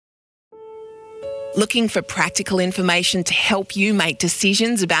Looking for practical information to help you make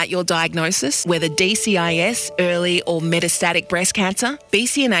decisions about your diagnosis, whether DCIS, early or metastatic breast cancer?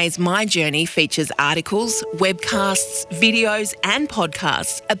 BCNA's My Journey features articles, webcasts, videos and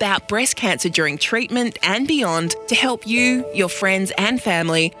podcasts about breast cancer during treatment and beyond to help you, your friends and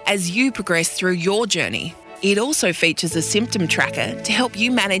family as you progress through your journey. It also features a symptom tracker to help you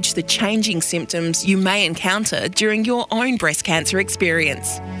manage the changing symptoms you may encounter during your own breast cancer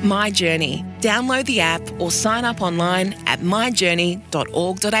experience. My Journey. Download the app or sign up online at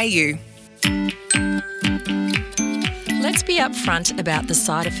myjourney.org.au. Let's be upfront about the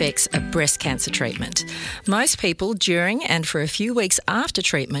side effects of breast cancer treatment. Most people during and for a few weeks after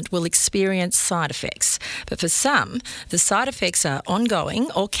treatment will experience side effects, but for some, the side effects are ongoing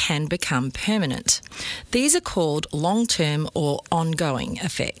or can become permanent. These are called long-term or ongoing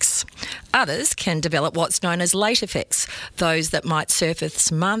effects. Others can develop what's known as late effects, those that might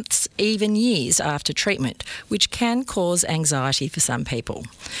surface months, even years after treatment, which can cause anxiety for some people.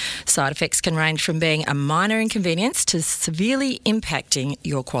 Side effects can range from being a minor inconvenience to severely impacting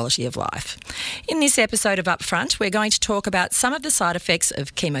your quality of life. In this episode of Upfront, we're going to talk about some of the side effects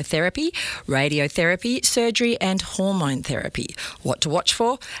of chemotherapy, radiotherapy, surgery and hormone therapy, what to watch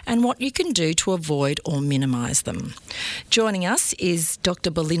for and what you can do to avoid or minimise them. Joining us is Dr.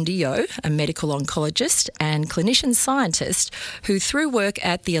 Belinda Yeo, a medical oncologist and clinician scientist who, through work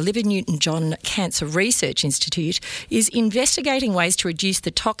at the Olivia Newton-John Cancer Research Institute, is investigating ways to reduce the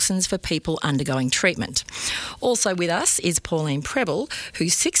toxins for people undergoing treatment. Also with us is Pauline Prebble, who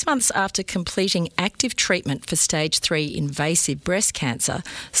 6 months after completing active treatment for stage 3 invasive breast cancer,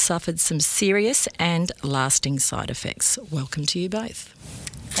 suffered some serious and lasting side effects. Welcome to you both.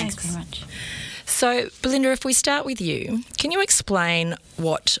 Thanks very much. So, Belinda, if we start with you, can you explain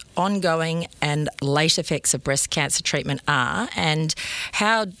what ongoing and late effects of breast cancer treatment are and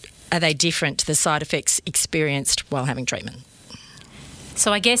how are they different to the side effects experienced while having treatment?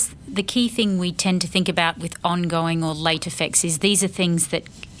 So I guess the key thing we tend to think about with ongoing or late effects is these are things that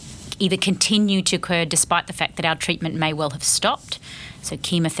either continue to occur despite the fact that our treatment may well have stopped. So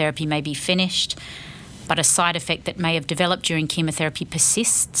chemotherapy may be finished, but a side effect that may have developed during chemotherapy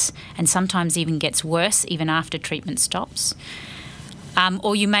persists and sometimes even gets worse even after treatment stops.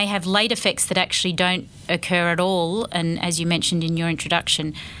 Or you may have late effects that actually don't occur at all and, as you mentioned in your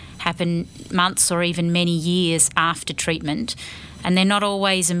introduction, happen months or even many years after treatment. And they're not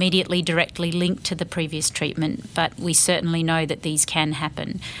always immediately directly linked to the previous treatment, but we certainly know that these can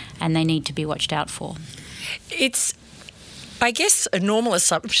happen and they need to be watched out for. It's, I guess, a normal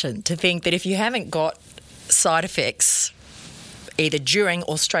assumption to think that if you haven't got side effects either during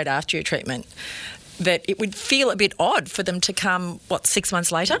or straight after your treatment, that it would feel a bit odd for them to come, 6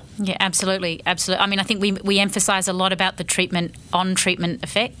 months later? Yeah, absolutely. I mean, I think we emphasise a lot about the on-treatment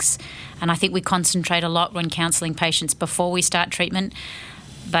effects, and I think we concentrate a lot when counselling patients before we start treatment.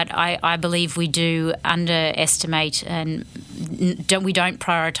 But I believe we do underestimate and we don't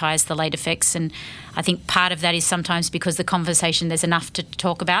prioritise the late effects. And I think part of that is sometimes because the conversation, there's enough to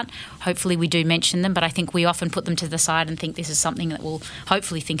talk about. Hopefully we do mention them, but I think we often put them to the side and think this is something that we'll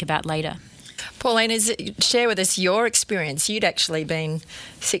hopefully think about later. Pauline, share with us your experience. You'd actually been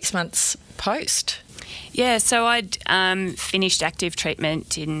 6 months post. Yeah, so I'd finished active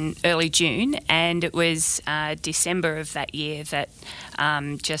treatment in early June, and it was December of that year that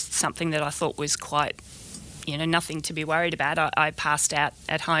just something that I thought was quite, nothing to be worried about. I passed out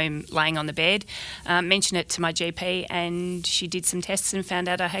at home laying on the bed, mentioned it to my GP, and she did some tests and found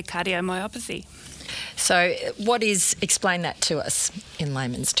out I had cardiomyopathy. So explain that to us in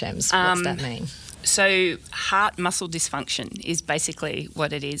layman's terms. What's that mean? So heart muscle dysfunction is basically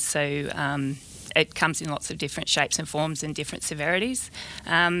what it is. So it comes in lots of different shapes and forms and different severities.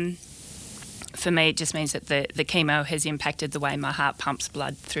 For me, it just means that the chemo has impacted the way my heart pumps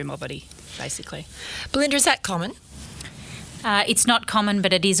blood through my body, basically. Belinda, is that common? It's not common,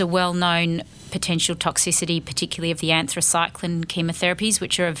 but it is a well-known potential toxicity, particularly of the anthracycline chemotherapies,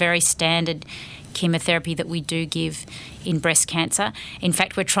 which are a very standard chemotherapy that we do give in breast cancer. In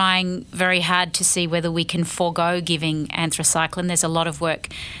fact, we're trying very hard to see whether we can forego giving anthracycline. There's a lot of work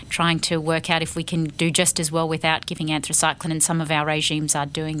trying to work out if we can do just as well without giving anthracycline, and some of our regimes are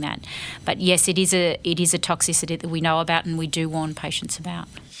doing that. But yes, it is a toxicity that we know about and we do warn patients about.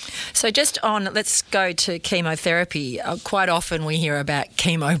 So let's go to chemotherapy. Quite often we hear about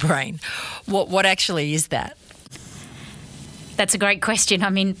chemo brain. What actually is that? That's a great question. I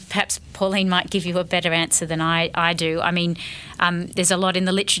mean, perhaps Pauline might give you a better answer than I do. I mean, there's a lot in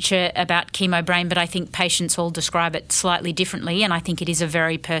the literature about chemo brain, but I think patients all describe it slightly differently, and I think it is a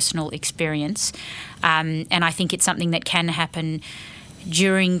very personal experience. And I think it's something that can happen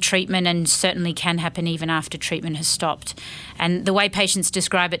during treatment and certainly can happen even after treatment has stopped. And the way patients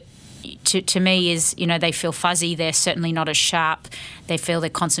describe it to me is, they feel fuzzy, they're certainly not as sharp, they feel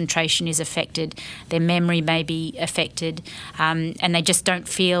their concentration is affected, their memory may be affected, and they just don't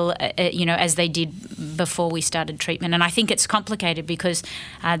feel, as they did before we started treatment. And I think it's complicated because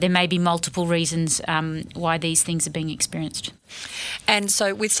there may be multiple reasons why these things are being experienced. And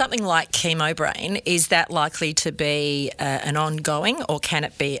so with something like ChemoBrain, is that likely to be an ongoing, or can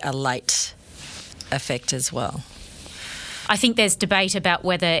it be a late effect as well? I think there's debate about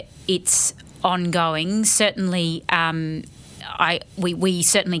whether it's ongoing. Certainly, we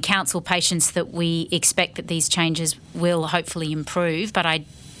certainly counsel patients that we expect that these changes will hopefully improve, but I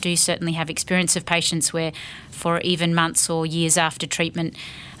do certainly have experience of patients where for even months or years after treatment,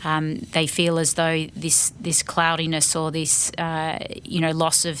 they feel as though this cloudiness or this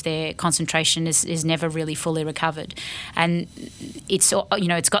loss of their concentration is never really fully recovered. And it's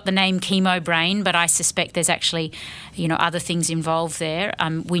got the name ChemoBrain, but I suspect there's actually other things involved there.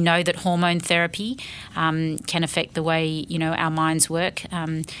 We know that hormone therapy can affect the way our minds work.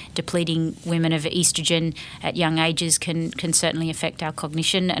 Depleting women of estrogen at young ages can certainly affect our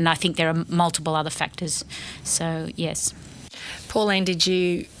cognition, and I think there are multiple other factors. So yes. Pauline, did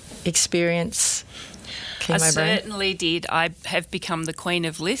you experience ChemoBrain? I certainly did. I have become the queen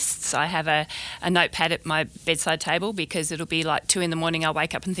of lists. I have a notepad at my bedside table because it'll be like 2 a.m. I'll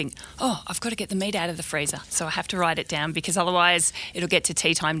wake up and think, I've got to get the meat out of the freezer. So I have to write it down because otherwise it'll get to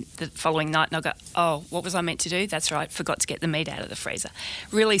tea time the following night and I'll go, what was I meant to do? That's right, forgot to get the meat out of the freezer.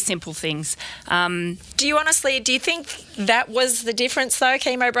 Really simple things. Do you think that was the difference though,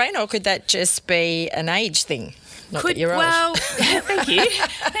 ChemoBrain, or could that just be an age thing? Not that you're old. Well,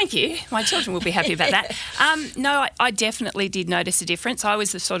 thank you. My children will be happy about that. No, I definitely did notice a difference. I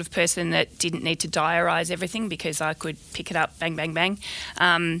was the sort of person that didn't need to diarise everything because I could pick it up, bang, bang, bang.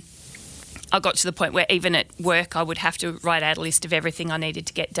 I got to the point where even at work I would have to write out a list of everything I needed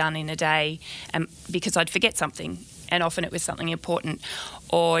to get done in a day because I'd forget something, and often it was something important.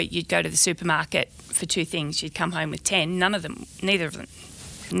 Or you'd go to the supermarket for 2 things, you'd come home with 10, neither of them.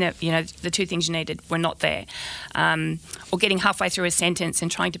 No, the 2 things you needed were not there. Or getting halfway through a sentence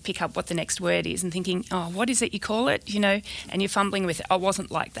and trying to pick up what the next word is and thinking, what is it you call it? And you're fumbling with it. I wasn't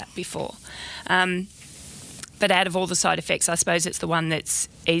like that before. But out of all the side effects, I suppose it's the one that's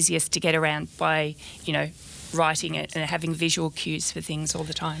easiest to get around by, writing it and having visual cues for things all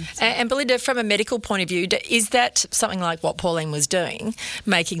the time. So. And Belinda, from a medical point of view, is that something like what Pauline was doing,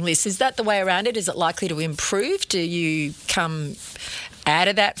 making lists, is that the way around it? Is it likely to improve? Do you come out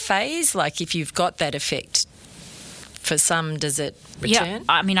of that phase? Like if you've got that effect, for some, does it return?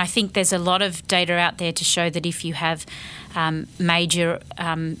 Yeah, I think there's a lot of data out there to show that if you have major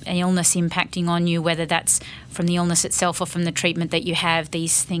illness impacting on you, whether that's from the illness itself or from the treatment that you have,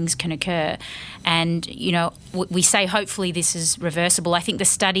 these things can occur. And, we say hopefully this is reversible. I think the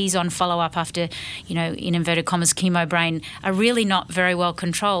studies on follow-up after, in inverted commas, ChemoBrain are really not very well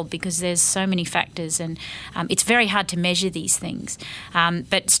controlled because there's so many factors and it's very hard to measure these things.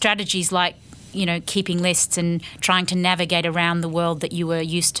 But strategies like keeping lists and trying to navigate around the world that you were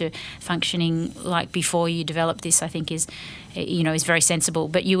used to functioning like before you developed this, I think is very sensible.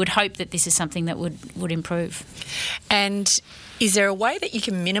 But you would hope that this is something that would improve. And is there a way that you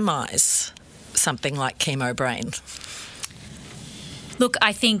can minimise something like ChemoBrain? Look,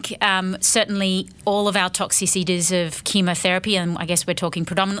 I think certainly all of our toxicities of chemotherapy, and I guess we're talking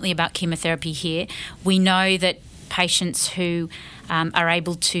predominantly about chemotherapy here, we know that patients who are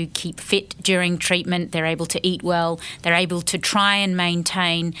able to keep fit during treatment, they're able to eat well, they're able to try and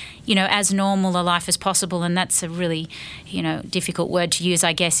maintain, as normal a life as possible. And that's a really, difficult word to use,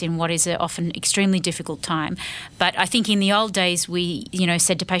 I guess, in what is an often extremely difficult time. But I think in the old days we,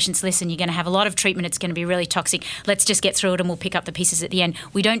 said to patients, listen, you're going to have a lot of treatment, it's going to be really toxic, let's just get through it and we'll pick up the pieces at the end.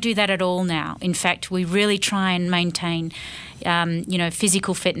 We don't do that at all now. In fact, we really try and maintain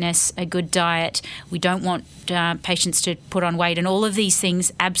physical fitness, a good diet. We don't want patients to put on weight, and all of these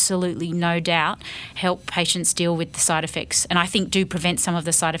things absolutely, no doubt, help patients deal with the side effects, and I think do prevent some of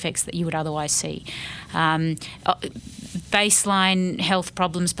the side effects that you would otherwise see. Baseline health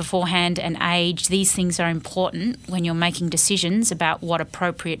problems beforehand and age, these things are important when you're making decisions about what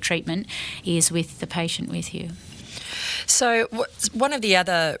appropriate treatment is with the patient with you. So one of the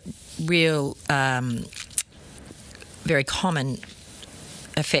other real very common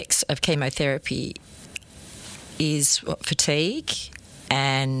effects of chemotherapy is fatigue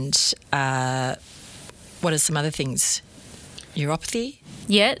and what are some other things? Neuropathy?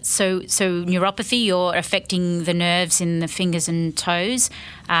 Yeah, so neuropathy, you're affecting the nerves in the fingers and toes,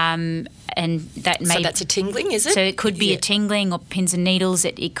 and and that may... So that's a tingling, is it? So it could be a tingling or pins and needles.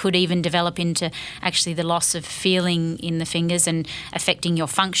 It could even develop into actually the loss of feeling in the fingers and affecting your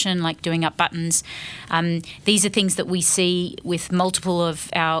function, like doing up buttons. These are things that we see with multiple of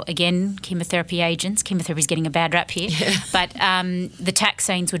our, again, chemotherapy agents. Chemotherapy is getting a bad rap here. Yeah. But the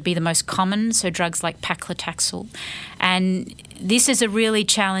taxanes would be the most common, so drugs like paclitaxel. And this is a really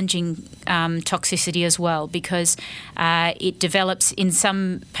challenging toxicity as well, because it develops in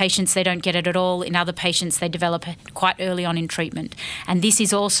some patients, they don't get it at all. In other patients, they develop it quite early on in treatment. And this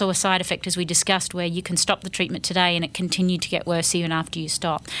is also a side effect, as we discussed, where you can stop the treatment today and it continue to get worse even after you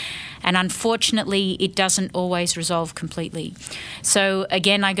stop. And unfortunately, it doesn't always resolve completely. So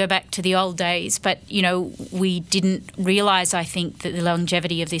again, I go back to the old days, but we didn't realise, I think, that the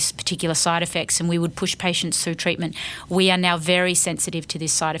longevity of this particular side effects, and we would push patients through treatment. We are now very sensitive to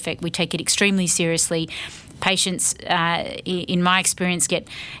this side effect. We take it extremely seriously. Patients, in my experience, get,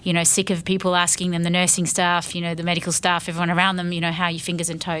 sick of people asking them, the nursing staff, the medical staff, everyone around them, how are your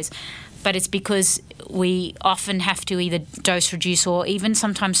fingers and toes? But it's because we often have to either dose reduce or even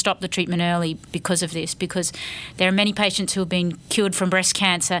sometimes stop the treatment early because of this, because there are many patients who have been cured from breast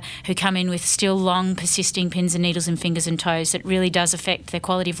cancer who come in with still long persisting pins and needles in fingers and toes. It really does affect their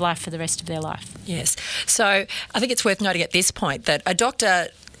quality of life for the rest of their life. Yes. So I think it's worth noting at this point that a doctor,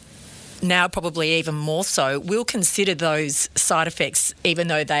 now probably even more so, will consider those side effects even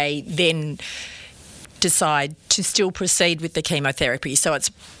though they then decide to still proceed with the chemotherapy. So it's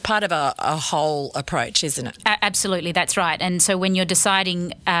part of a whole approach, isn't it? Absolutely, that's right. And so when you're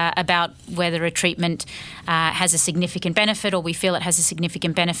deciding about whether a treatment has a significant benefit or we feel it has a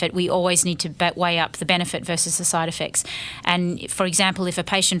significant benefit, we always need to weigh up the benefit versus the side effects. And for example, if a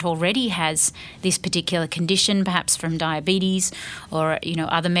patient already has this particular condition, perhaps from diabetes or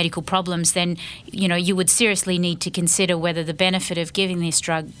other medical problems, then you would seriously need to consider whether the benefit of giving this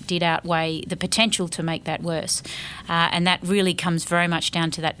drug did outweigh the potential to make that worse. And that really comes very much down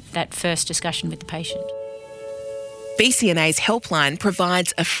to that first discussion with the patient. BCNA's helpline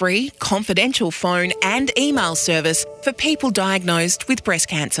provides a free, confidential phone and email service for people diagnosed with breast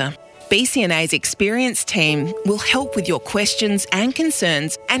cancer. BCNA's experienced team will help with your questions and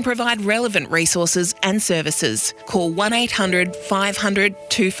concerns and provide relevant resources and services. Call 1800 500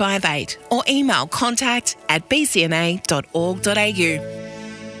 258 or email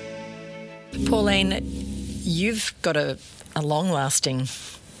contact@bcna.org.au. Pauline, you've got a long-lasting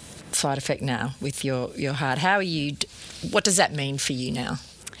side effect now with your heart. How are you? What does that mean for you now?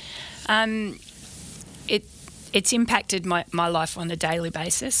 It's impacted my life on a daily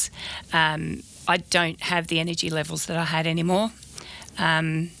basis. I don't have the energy levels that I had anymore.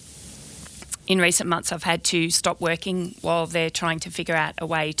 In recent months, I've had to stop working while they're trying to figure out a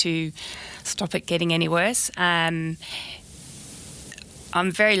way to stop it getting any worse. I'm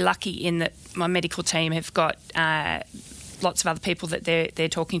very lucky in that my medical team have got lots of other people that they're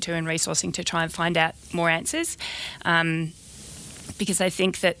talking to and resourcing to try and find out more answers, because they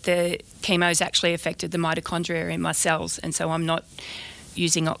think that the chemo's actually affected the mitochondria in my cells, and so I'm not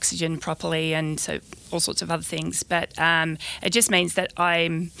using oxygen properly, and so all sorts of other things. But it just means that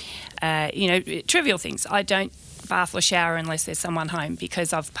I'm, trivial things. I don't bath or shower unless there's someone home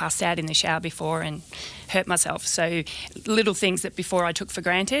because I've passed out in the shower before and hurt myself. So little things that before I took for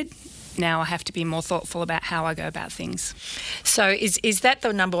granted, now I have to be more thoughtful about how I go about things. So is that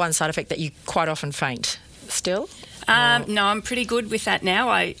the number one side effect, that you quite often faint still? No, I'm pretty good with that now.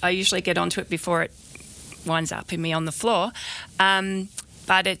 I usually get onto it before it winds up in me on the floor.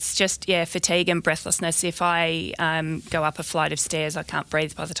 But it's just, fatigue and breathlessness. If I go up a flight of stairs, I can't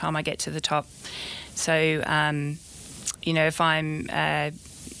breathe by the time I get to the top. So, if I'm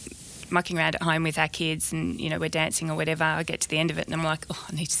mucking around at home with our kids and, we're dancing or whatever, I get to the end of it and I'm like, oh,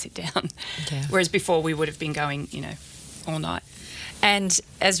 I need to sit down. Yeah. Whereas before we would have been going, all night. And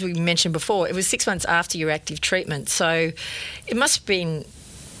as we mentioned before, it was 6 months after your active treatment, so it must have been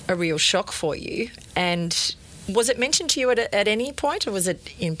a real shock for you. And was it mentioned to you at any point, or was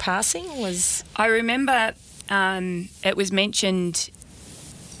it in passing? I remember it was mentioned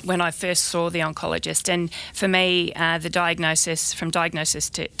when I first saw the oncologist, and for me, the diagnosis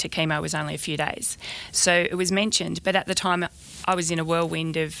to chemo was only a few days. So it was mentioned, but at the time I was in a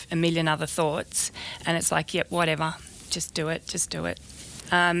whirlwind of a million other thoughts, and it's like, yep, whatever, just do it.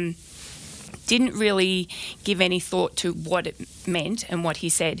 Didn't really give any thought to what it meant and what he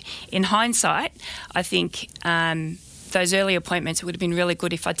said. In hindsight, I think those early appointments, it would have been really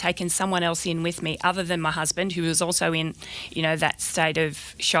good if I'd taken someone else in with me other than my husband, who was also in, that state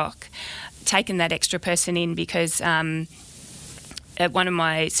of shock, taken that extra person in, because at one of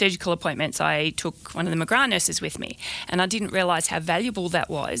my surgical appointments, I took one of the McGrath nurses with me, and I didn't realise how valuable that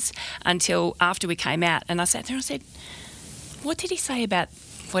was until after we came out. And I sat there and I said, what did he say about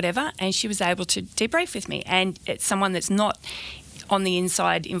whatever? And she was able to debrief with me. And it's someone that's not on the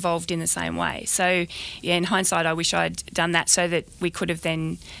inside involved in the same way. So, yeah, in hindsight, I wish I'd done that so that we could have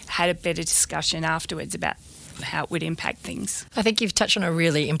then had a better discussion afterwards about how it would impact things. I think you've touched on a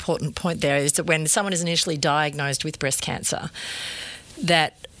really important point there, is that when someone is initially diagnosed with breast cancer,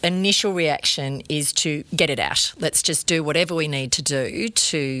 that initial reaction is to get it out. Let's just do whatever we need to do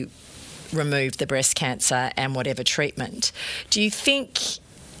to remove the breast cancer and whatever treatment. Do you think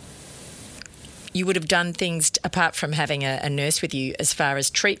you would have done things apart from having a nurse with you as far as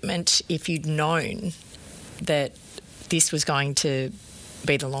treatment if you'd known that this was going to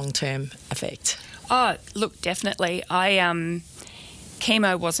be the long-term effect? Oh, look, definitely.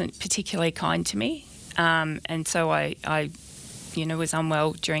 Chemo wasn't particularly kind to me, and so I was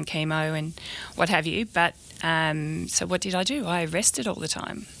unwell during chemo and what have you. But so what did I do? I rested all the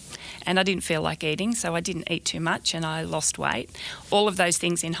time, and I didn't feel like eating, so I didn't eat too much, and I lost weight. All of those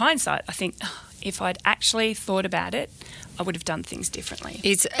things, in hindsight, I think if I'd actually thought about it, I would have done things differently.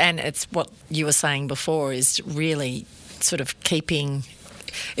 It's what you were saying before, is really sort of keeping.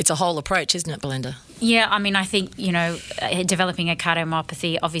 It's a whole approach, isn't it, Belinda? Yeah, I mean, I think, developing a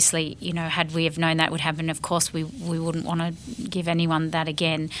cardiomyopathy, obviously, had we have known that would happen, of course, we wouldn't want to give anyone that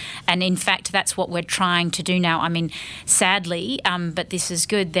again. And in fact, that's what we're trying to do now. I mean, sadly, but this is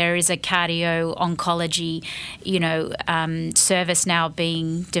good, there is a cardio-oncology, service now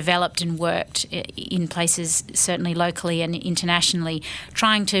being developed and worked in places, certainly locally and internationally,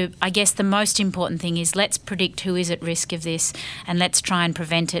 trying to, I guess the most important thing is let's predict who is at risk of this, and let's try and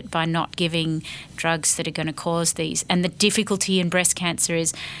prevent it by not giving drugs that are going to cause these. And the difficulty in breast cancer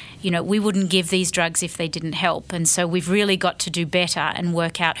is, we wouldn't give these drugs if they didn't help. And so we've really got to do better and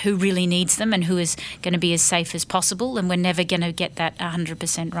work out who really needs them and who is going to be as safe as possible. And we're never going to get that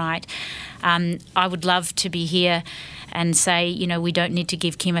 100% right. I would love to be here and say, we don't need to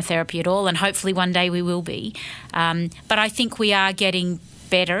give chemotherapy at all. And hopefully one day we will be. But I think we are getting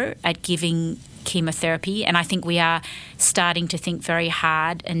better at giving chemotherapy, and I think we are starting to think very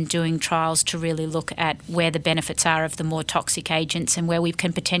hard and doing trials to really look at where the benefits are of the more toxic agents and where we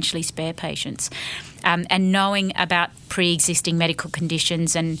can potentially spare patients. And knowing about pre-existing medical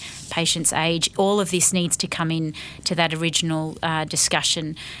conditions and patients' age, all of this needs to come in to that original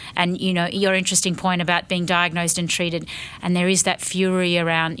discussion. And, your interesting point about being diagnosed and treated, and there is that fury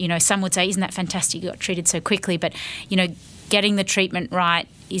around, some would say, isn't that fantastic, you got treated so quickly, but, getting the treatment right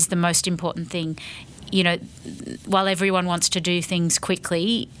is the most important thing. While everyone wants to do things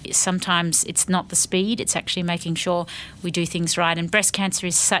quickly, sometimes it's not the speed, it's actually making sure we do things right. And breast cancer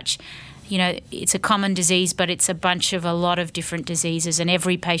is such, it's a common disease, but it's a bunch of a lot of different diseases, and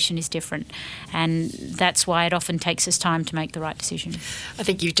every patient is different. And that's why it often takes us time to make the right decision. I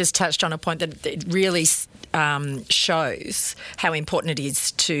think you just touched on a point that it really shows how important it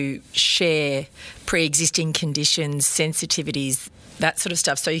is to share pre-existing conditions, sensitivities, that sort of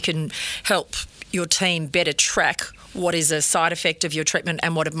stuff, so you can help your team better track what is a side effect of your treatment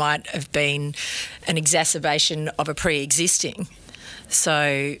and what it might have been an exacerbation of a pre-existing.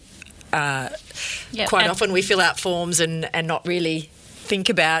 So quite often we fill out forms and not really think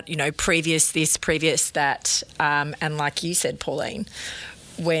about, previous this, previous that. And like you said, Pauline,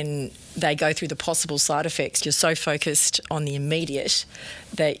 when they go through the possible side effects, you're so focused on the immediate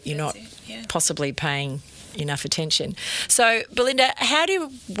that you're not possibly paying enough attention. So, Belinda, how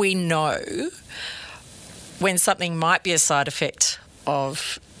do we know when something might be a side effect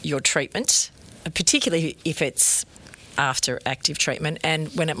of your treatment, particularly if it's after active treatment, and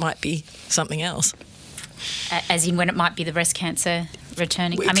when it might be something else? As in when it might be the breast cancer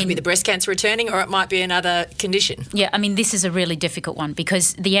returning? It could be the breast cancer returning, or it might be another condition. Yeah, this is a really difficult one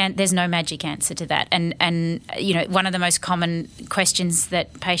because there's no magic answer to that. And one of the most common questions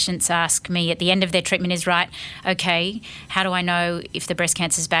that patients ask me at the end of their treatment is, right, okay, how do I know if the breast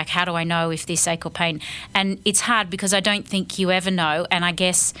cancer's back? How do I know if there's ache or pain? And it's hard because I don't think you ever know. And I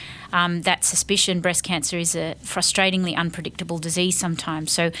guess that suspicion, breast cancer is a frustratingly unpredictable disease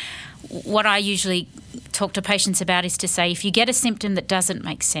sometimes. So what I usually talk to patients about is to say, if you get a symptom that doesn't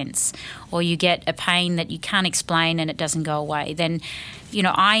make sense, or you get a pain that you can't explain and it doesn't go away, then,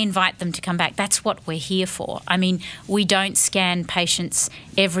 I invite them to come back. That's what we're here for. We don't scan patients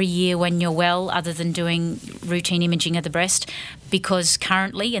every year when you're well, other than doing routine imaging of the breast. because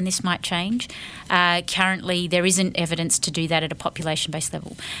currently, and this might change, currently there isn't evidence to do that at a population-based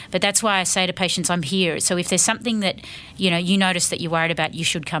level. But that's why I say to patients, I'm here. So if there's something that, you notice that you're worried about, you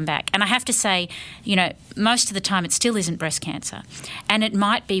should come back. And I have to say, most of the time it still isn't breast cancer. And it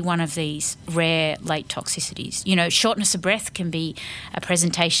might be one of these rare late toxicities. Shortness of breath can be a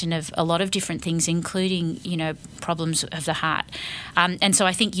presentation of a lot of different things, including, problems of the heart. And so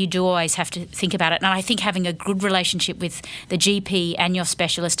I think you do always have to think about it. And I think having a good relationship with the GP and your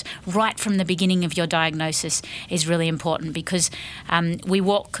specialist right from the beginning of your diagnosis is really important, because we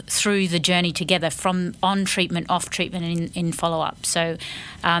walk through the journey together from on treatment, off treatment, and in follow-up. So,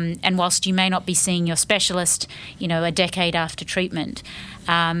 and whilst you may not be seeing your specialist, a decade after treatment,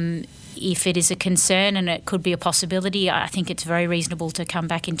 if it is a concern and it could be a possibility, I think it's very reasonable to come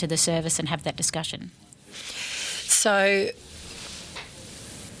back into the service and have that discussion. So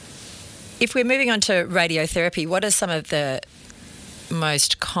if we're moving on to radiotherapy, what are some of the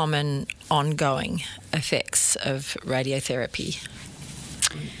most common ongoing effects of radiotherapy?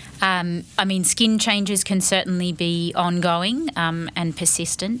 Skin changes can certainly be ongoing and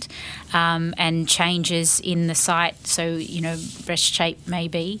persistent, and changes in the site, so, breast shape may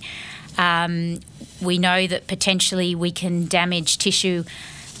be. We know that potentially we can damage tissue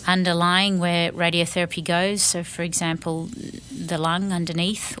underlying where radiotherapy goes, so for example the lung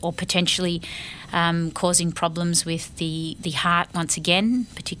underneath, or potentially causing problems with the heart once again,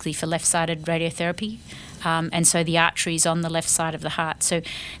 particularly for left-sided radiotherapy, and so the arteries on the left side of the heart. So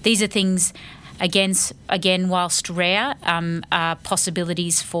these are things, again, whilst rare, are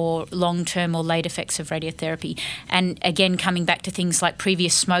possibilities for long-term or late effects of radiotherapy. And again, coming back to things like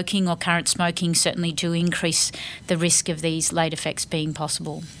previous smoking or current smoking certainly do increase the risk of these late effects being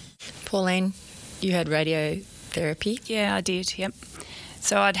possible. Pauline, you had radiotherapy? Yeah, I did, yep.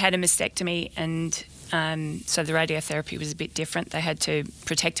 So I'd had a mastectomy, and so the radiotherapy was a bit different. They had to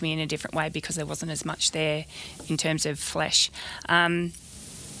protect me in a different way because there wasn't as much there in terms of flesh.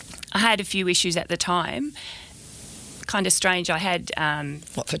 I had a few issues at the time. Kind of strange. I had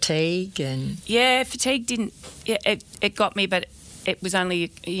fatigue and fatigue didn't. Yeah, it got me, but it was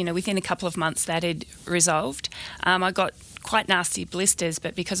only within a couple of months that had resolved. I got quite nasty blisters,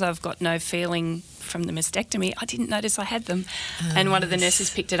 but because I've got no feeling from the mastectomy, I didn't notice I had them. And one of the nurses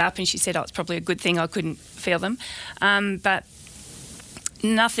picked it up and she said, "Oh, it's probably a good thing I couldn't feel them." But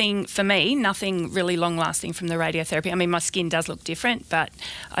nothing really long-lasting from the radiotherapy. I mean, my skin does look different, but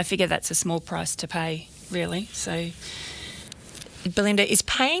I figure that's a small price to pay, really. So, Belinda, is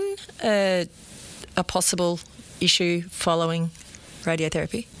pain a possible issue following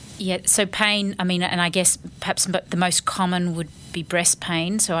radiotherapy? Yeah, so pain, and I guess perhaps the most common would be breast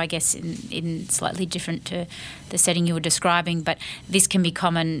pain, so I guess in slightly different to the setting you were describing, but this can be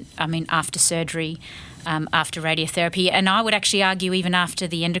common, after surgery, after radiotherapy, and I would actually argue even after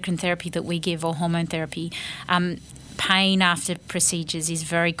the endocrine therapy that we give or hormone therapy. Pain after procedures is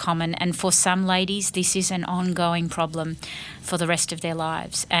very common, and for some ladies this is an ongoing problem for the rest of their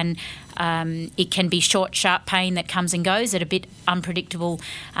lives. And it can be short, sharp pain that comes and goes at a bit unpredictable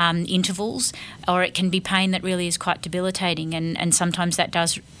intervals, or it can be pain that really is quite debilitating, and sometimes that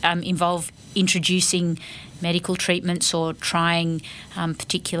does involve introducing medical treatments or trying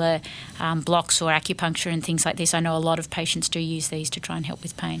particular blocks or acupuncture and things like this. I know a lot of patients do use these to try and help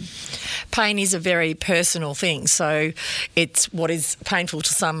with pain. Pain is a very personal thing, so it's what is painful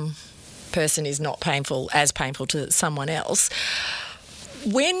to some person is not as painful to someone else.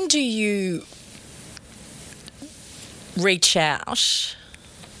 When do you reach out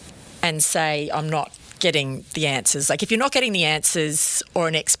and say, I'm not getting the answers? Like, if you're not getting the answers or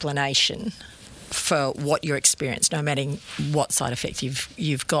an explanation for what you're experiencing, no matter what side effect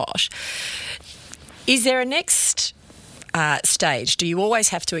you've got, is there a next stage? Do you always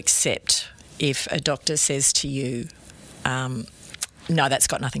have to accept if a doctor says to you, no, that's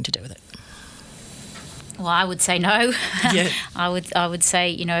got nothing to do with it? Well, I would say no. Yeah. I would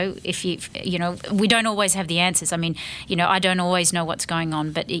say, if we don't always have the answers. I don't always know what's going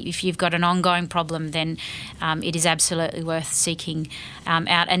on, but if you've got an ongoing problem, then it is absolutely worth seeking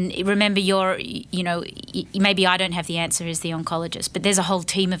out. And remember, maybe I don't have the answer as the oncologist, but there's a whole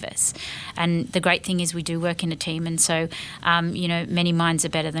team of us. And the great thing is we do work in a team, and so, many minds are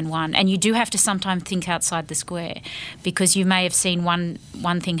better than one. And you do have to sometimes think outside the square, because you may have seen one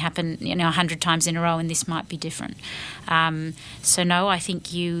thing happen 100 times in a row, and this might be different. So no, I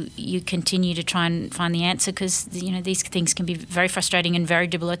think you continue to try and find the answer, because these things can be very frustrating and very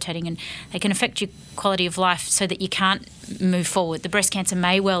debilitating, and they can affect your quality of life so that you can't move forward. The breast cancer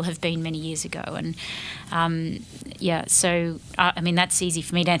may well have been many years ago, and so that's easy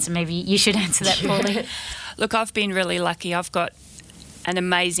for me to answer. Maybe you should answer that, Pauline. Look, I've been really lucky. I've got an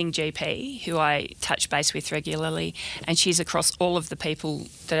amazing GP who I touch base with regularly, and she's across all of the people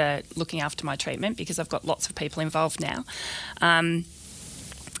that are looking after my treatment, because I've got lots of people involved now.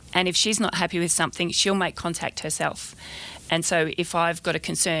 And if she's not happy with something, she'll make contact herself. And so if I've got a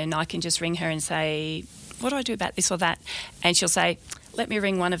concern, I can just ring her and say, what do I do about this or that? And she'll say, let me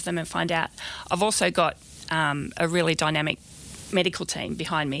ring one of them and find out. I've also got a really dynamic medical team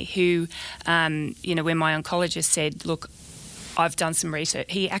behind me who, when my oncologist said, look, I've done some research.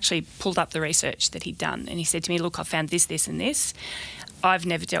 He actually pulled up the research that he'd done, and he said to me, look, I found this, this and this. I've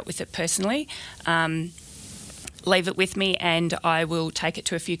never dealt with it personally. Leave it with me and I will take it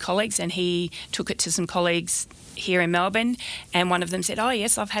to a few colleagues. And he took it to some colleagues here in Melbourne, and one of them said, oh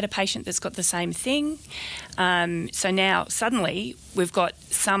yes, I've had a patient that's got the same thing. So now suddenly we've got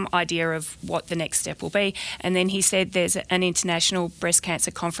some idea of what the next step will be. And then he said there's an international breast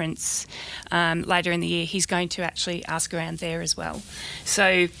cancer conference later in the year. He's going to actually ask around there as well.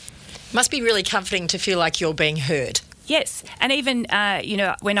 So must be really comforting to feel like you're being heard. Yes, and even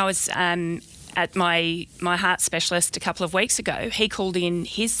when I was at my heart specialist a couple of weeks ago, he called in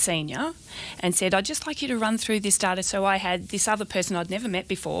his senior and said, I'd just like you to run through this data. So I had this other person I'd never met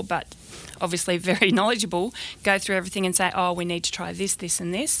before, but obviously very knowledgeable, go through everything and say, oh, we need to try this, this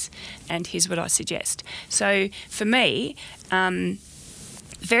and this, and here's what I suggest. So for me,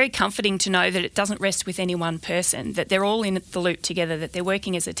 very comforting to know that it doesn't rest with any one person, that they're all in the loop together, that they're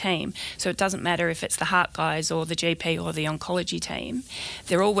working as a team. So it doesn't matter if it's the heart guys or the GP or the oncology team.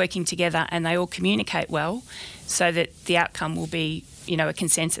 They're all working together and they all communicate well so that the outcome will be, a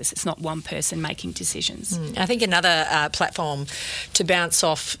consensus. It's not one person making decisions. I think another platform to bounce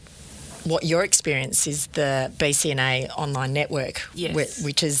off what your experience is the BCNA online network, yes,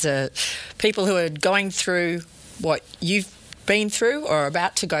 which is people who are going through what you've been through or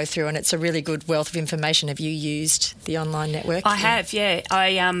about to go through, and it's a really good wealth of information. Have you used the online network? I have, yeah.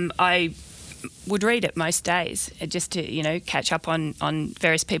 I would read it most days just to, catch up on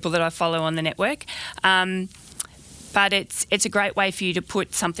various people that I follow on the network. But it's a great way for you to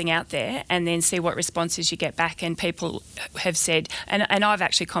put something out there and then see what responses you get back. And people have said, and I've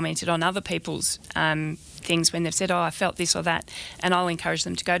actually commented on other people's things when they've said, oh, I felt this or that, and I'll encourage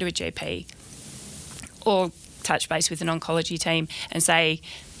them to go to a GP or touch base with an oncology team and say,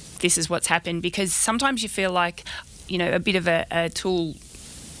 this is what's happened. Because sometimes you feel like, a bit of a tool,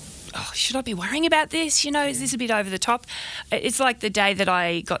 oh, should I be worrying about this? Is this a bit over the top? It's like the day that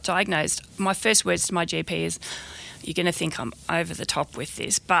I got diagnosed, my first words to my GP is, you're going to think I'm over the top with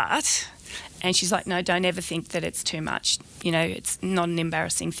this, but... And she's like, no, don't ever think that it's too much. It's not an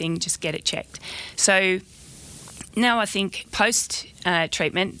embarrassing thing, just get it checked. So now I think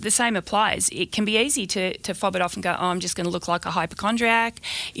post-treatment, the same applies. It can be easy to fob it off and go, oh, I'm just going to look like a hypochondriac.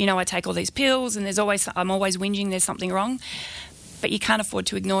 I take all these pills and I'm always whinging there's something wrong. But you can't afford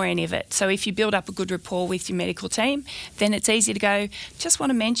to ignore any of it. So if you build up a good rapport with your medical team, then it's easy to go, just want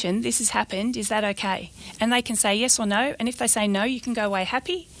to mention this has happened, is that okay? And they can say yes or no. And if they say no, you can go away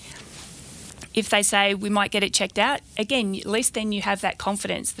happy. If they say we might get it checked out, again, at least then you have that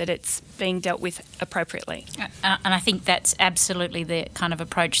confidence that it's being dealt with appropriately. And I think that's absolutely the kind of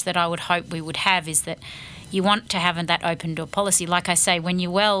approach that I would hope we would have, is that you want to have that open door policy. Like I say, when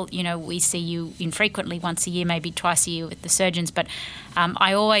you're well, we see you infrequently, once a year, maybe twice a year with the surgeons. But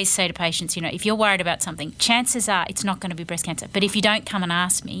I always say to patients, if you're worried about something, chances are it's not going to be breast cancer. But if you don't come and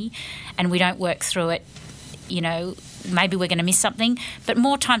ask me and we don't work through it, maybe we're going to miss something. But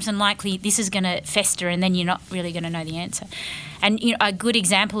more times than likely, this is going to fester and then you're not really going to know the answer. And a good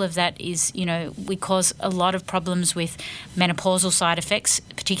example of that is, we cause a lot of problems with menopausal side effects,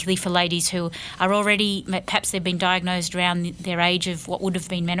 particularly for ladies who are already, perhaps they've been diagnosed around their age of what would have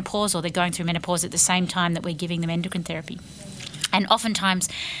been menopause, or they're going through menopause at the same time that we're giving them endocrine therapy. And oftentimes,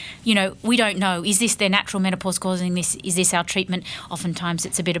 we don't know, is this their natural menopause causing this? Is this our treatment? Oftentimes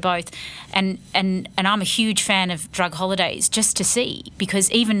it's a bit of both. And I'm a huge fan of drug holidays just to see,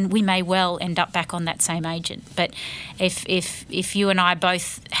 because even we may well end up back on that same agent. But if you and I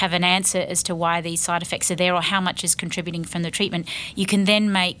both have an answer as to why these side effects are there or how much is contributing from the treatment, you can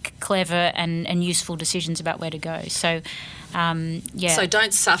then make clever and useful decisions about where to go. So, So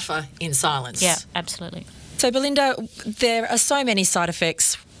don't suffer in silence. Yeah, absolutely. So, Belinda, there are so many side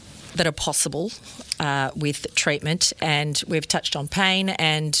effects that are possible with treatment, and we've touched on pain,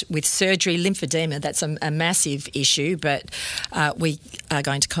 and with surgery, lymphedema, that's a massive issue, but we are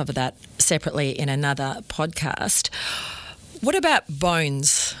going to cover that separately in another podcast. What about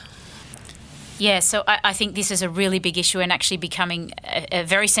bones? Yeah, so I think this is a really big issue and actually becoming a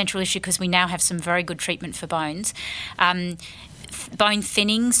very central issue, because we now have some very good treatment for bones. Bone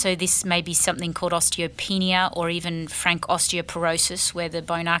thinning, so this may be something called osteopenia or even frank osteoporosis, where the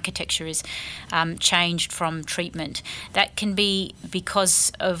bone architecture is changed from treatment. That can be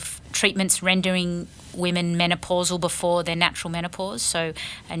because of treatments rendering women menopausal before their natural menopause,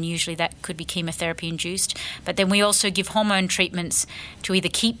 and usually that could be chemotherapy induced. But then we also give hormone treatments to either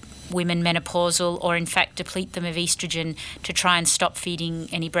keep women menopausal or in fact deplete them of estrogen to try and stop feeding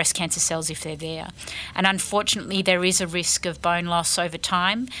any breast cancer cells if they're there. And unfortunately there is a risk of bone loss over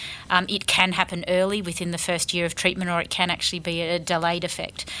time. It can happen early within the first year of treatment, or it can actually be a delayed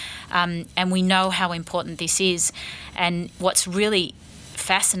effect. And we know how important this is. And what's really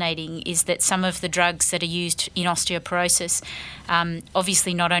fascinating is that some of the drugs that are used in osteoporosis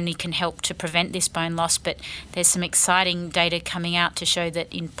obviously not only can help to prevent this bone loss, but there's some exciting data coming out to show that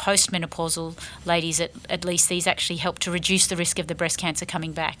in postmenopausal ladies, at least, these actually help to reduce the risk of the breast cancer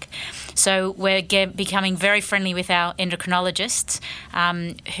coming back. So we're becoming very friendly with our endocrinologists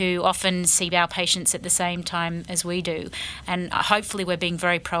who often see our patients at the same time as we do, and hopefully we're being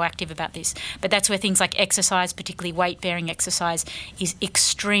very proactive about this. But that's where things like exercise, particularly weight-bearing exercise, is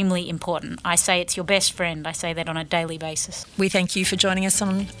extremely important. I say it's your best friend. I say that on a daily basis. We thank you for joining us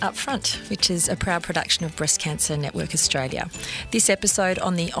on Upfront, which is a proud production of Breast Cancer Network Australia. This episode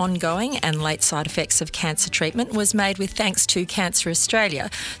on the ongoing and late side effects of cancer treatment was made with thanks to Cancer Australia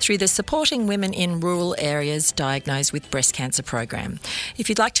through the Supporting Women in Rural Areas Diagnosed with Breast Cancer program. If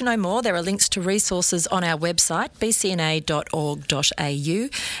you'd like to know more, there are links to resources on our website, bcna.org.au,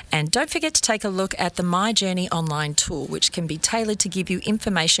 and don't forget to take a look at the My Journey online tool, which can be tailored to give you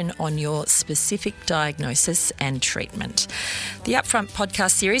information on your specific diagnosis and treatment. The Upfront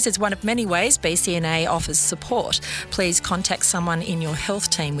podcast series is one of many ways BCNA offers support. Please contact someone in your health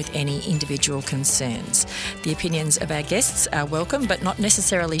team with any individual concerns. The opinions of our guests are welcome but not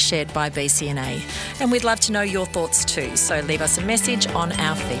necessarily shared by BCNA. And we'd love to know your thoughts too, so leave us a message on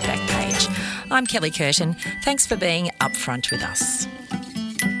our feedback page. I'm Kelly Curtin. Thanks for being upfront with us.